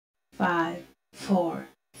5, 4,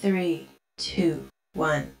 3, 2,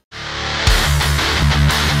 1.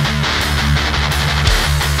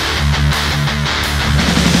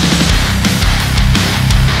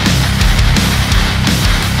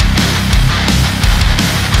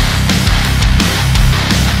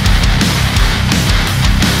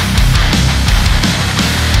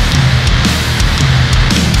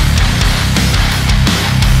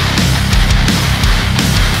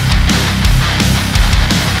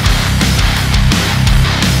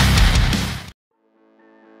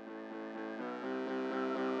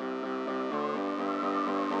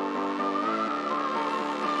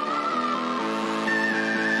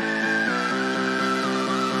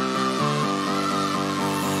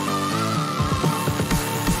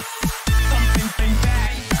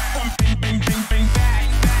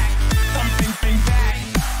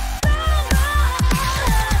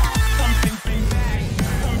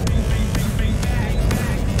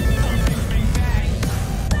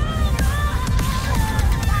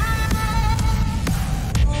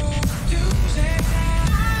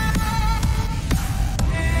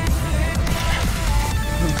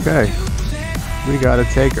 Okay, we got a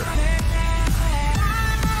taker.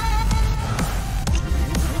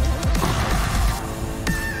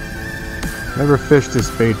 Never fished this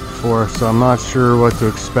bait before, so I'm not sure what to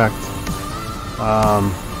expect.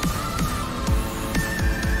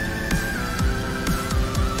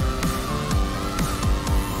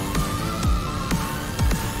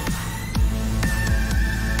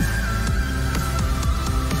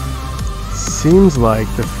 Seems like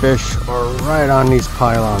the fish are right on these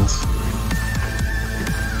pylons.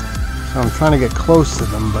 So I'm trying to get close to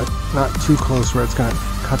them, but not too close where it's going to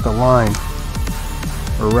cut the line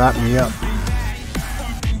or wrap me up.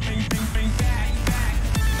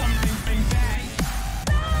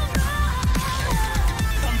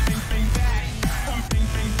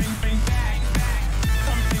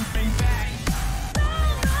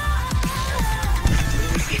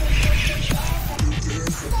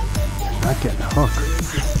 Not getting a hook.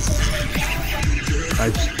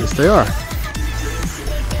 Yes, they are.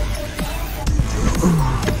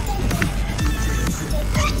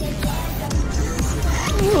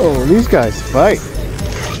 Oh, these guys fight.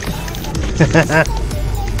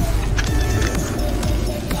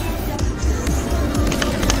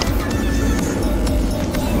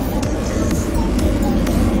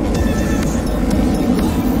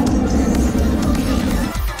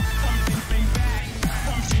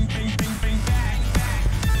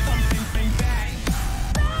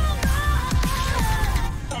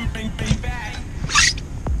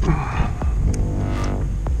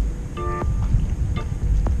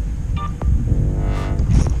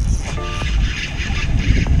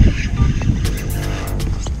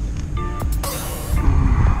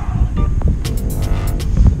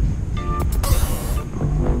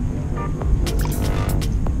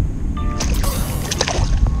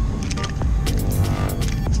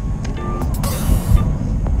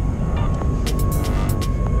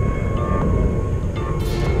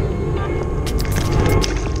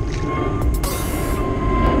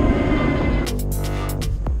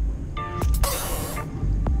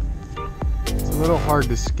 A little hard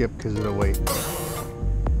to skip because of the weight.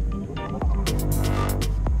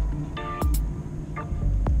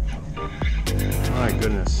 My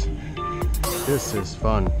goodness, this is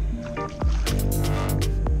fun.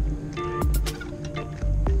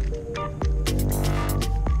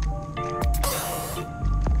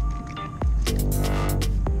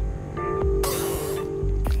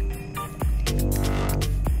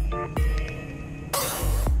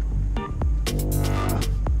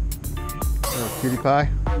 Cutie pie.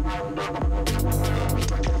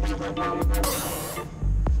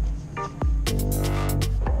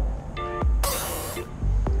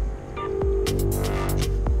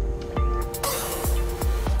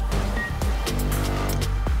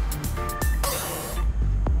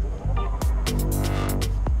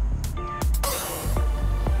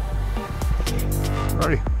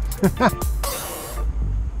 Ready.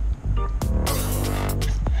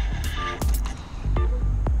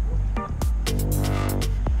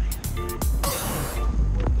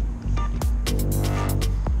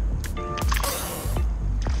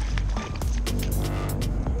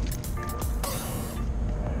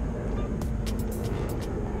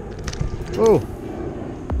 Oh.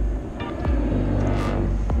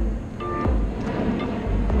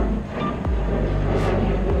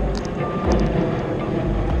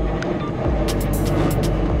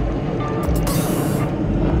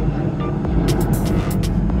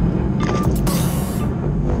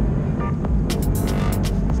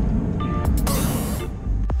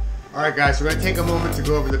 Alright guys, so we're going to take a moment to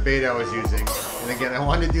go over the bait I was using. And again, I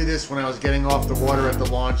wanted to do this when I was getting off the water at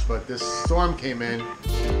the launch, but this storm came in.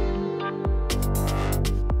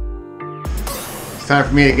 It's time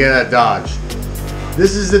for me to get out of Dodge.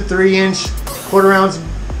 This is the 3-inch 1/4 ounce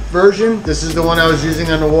version. This is the one I was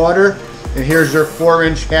using on the water. And here's your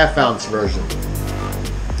 4-inch 1/2 ounce version.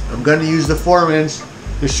 I'm going to use the 4-inch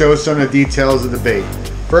to show some of the details of the bait.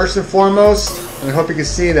 First and foremost, and I hope you can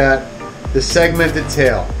see that, the segmented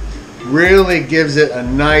tail really gives it a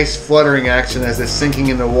nice fluttering action as it's sinking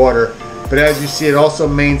in the water, but as you see, it also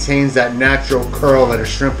maintains that natural curl that a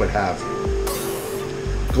shrimp would have.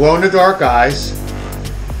 Glow in the dark eyes.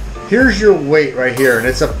 Here's your weight right here, and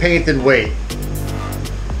it's a painted weight.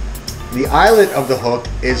 The eyelet of the hook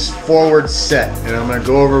is forward set, and I'm going to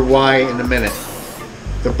go over why in a minute.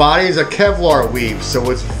 The body is a Kevlar weave, so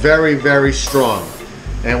it's very, very strong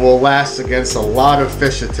and will last against a lot of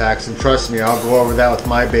fish attacks, and trust me, I'll go over that with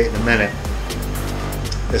my bait in a minute.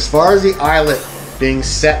 As far as the eyelet being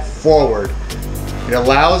set forward, it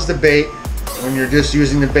allows the bait, when you're just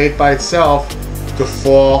using the bait by itself, to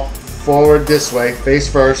fall forward this way, face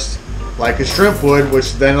first, like a shrimp would,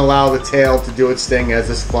 which then allow the tail to do its thing as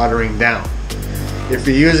it's fluttering down. If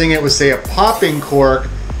you're using it with, say, a popping cork,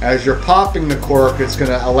 as you're popping the cork, it's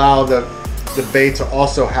going to allow the bait to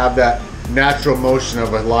also have that natural motion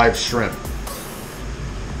of a live shrimp.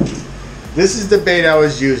 This is the bait I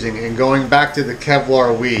was using, and going back to the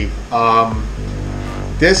Kevlar weave,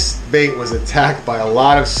 this bait was attacked by a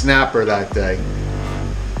lot of snapper that day.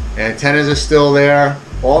 Antennas are still there,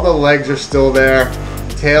 all the legs are still there,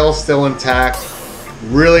 tail's still intact,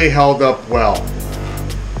 really held up well.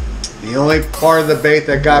 The only part of the bait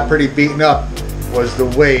that got pretty beaten up was the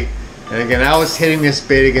weight. And again, I was hitting this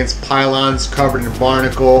bait against pylons covered in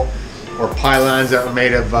barnacle, or pylons that were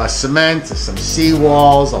made of cement, some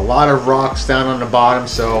seawalls, a lot of rocks down on the bottom,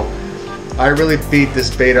 so I really beat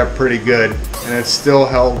this bait up pretty good, and it still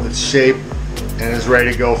held its shape and is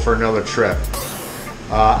ready to go for another trip.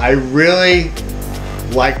 I really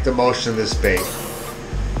like the motion of this bait.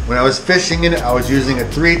 When I was fishing it, I was using a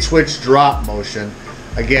 3-twitch drop motion.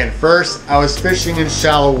 Again, first I was fishing in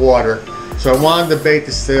shallow water, so I wanted the bait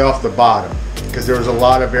to stay off the bottom, because there was a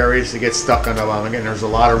lot of areas to get stuck on the bottom. Again, there's a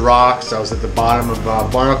lot of rocks. I was at the bottom of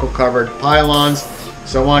barnacle covered pylons,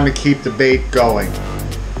 so I wanted to keep the bait going.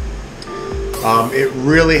 It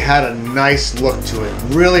really had a nice look to it.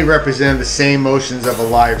 Really represented the same motions of a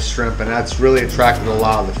live shrimp, and that's really attracted a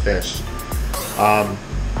lot of the fish.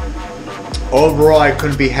 Overall, I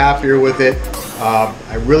couldn't be happier with it.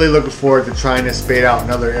 I'm really looking forward to trying this bait out in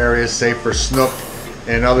other areas, say for snook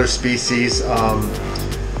and other species.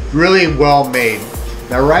 Really well made.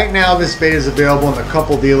 Now right now this bait is available in a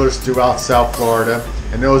couple dealers throughout South Florida,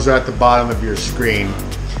 and those are at the bottom of your screen.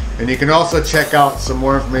 And you can also check out some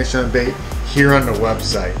more information on the bait here on the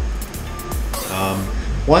website.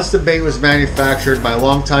 Once the bait was manufactured, my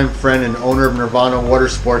longtime friend and owner of Nirvana Water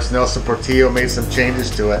Sports, Nelson Portillo, made some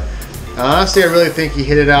changes to it. And honestly, I really think he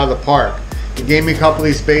hit it out of the park. He gave me a couple of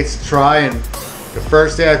these baits to try, and the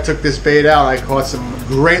first day I took this bait out, I caught some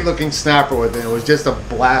great looking snapper with it. It was just a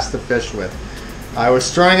blast to fish with. I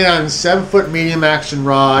was throwing it on a 7-foot medium action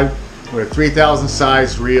rod with a 3000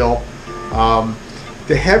 size reel.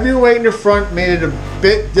 The heavier weight in the front made it a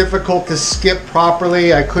bit difficult to skip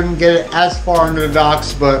properly. I couldn't get it as far into the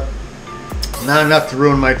docks, but not enough to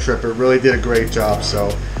ruin my trip. It really did a great job.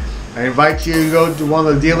 So I invite you to go to one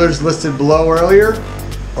of the dealers listed below earlier,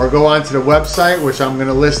 or go onto the website, which I'm going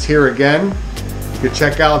to list here again. You can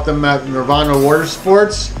check out them at Nirvana Water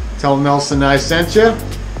Sports. Tell Nelson I sent you.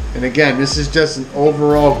 And again, this is just an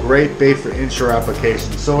overall great bait for inshore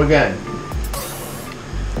application. So again,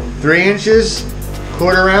 3 inches,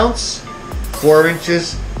 1/4 ounce, 4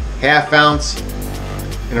 inches, 1/2 ounce,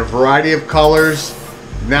 in a variety of colors,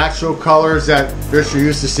 natural colors that fish are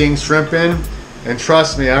used to seeing shrimp in. And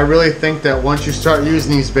trust me, I really think that once you start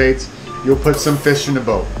using these baits, you'll put some fish in the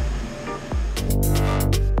boat.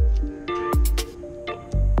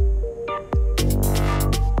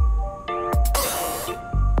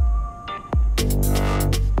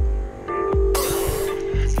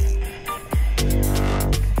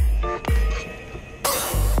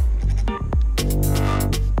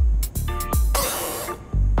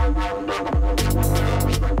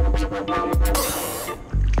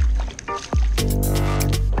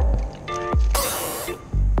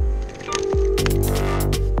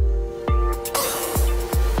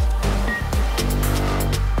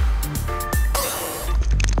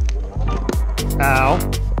 Ow.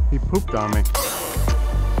 He pooped on me.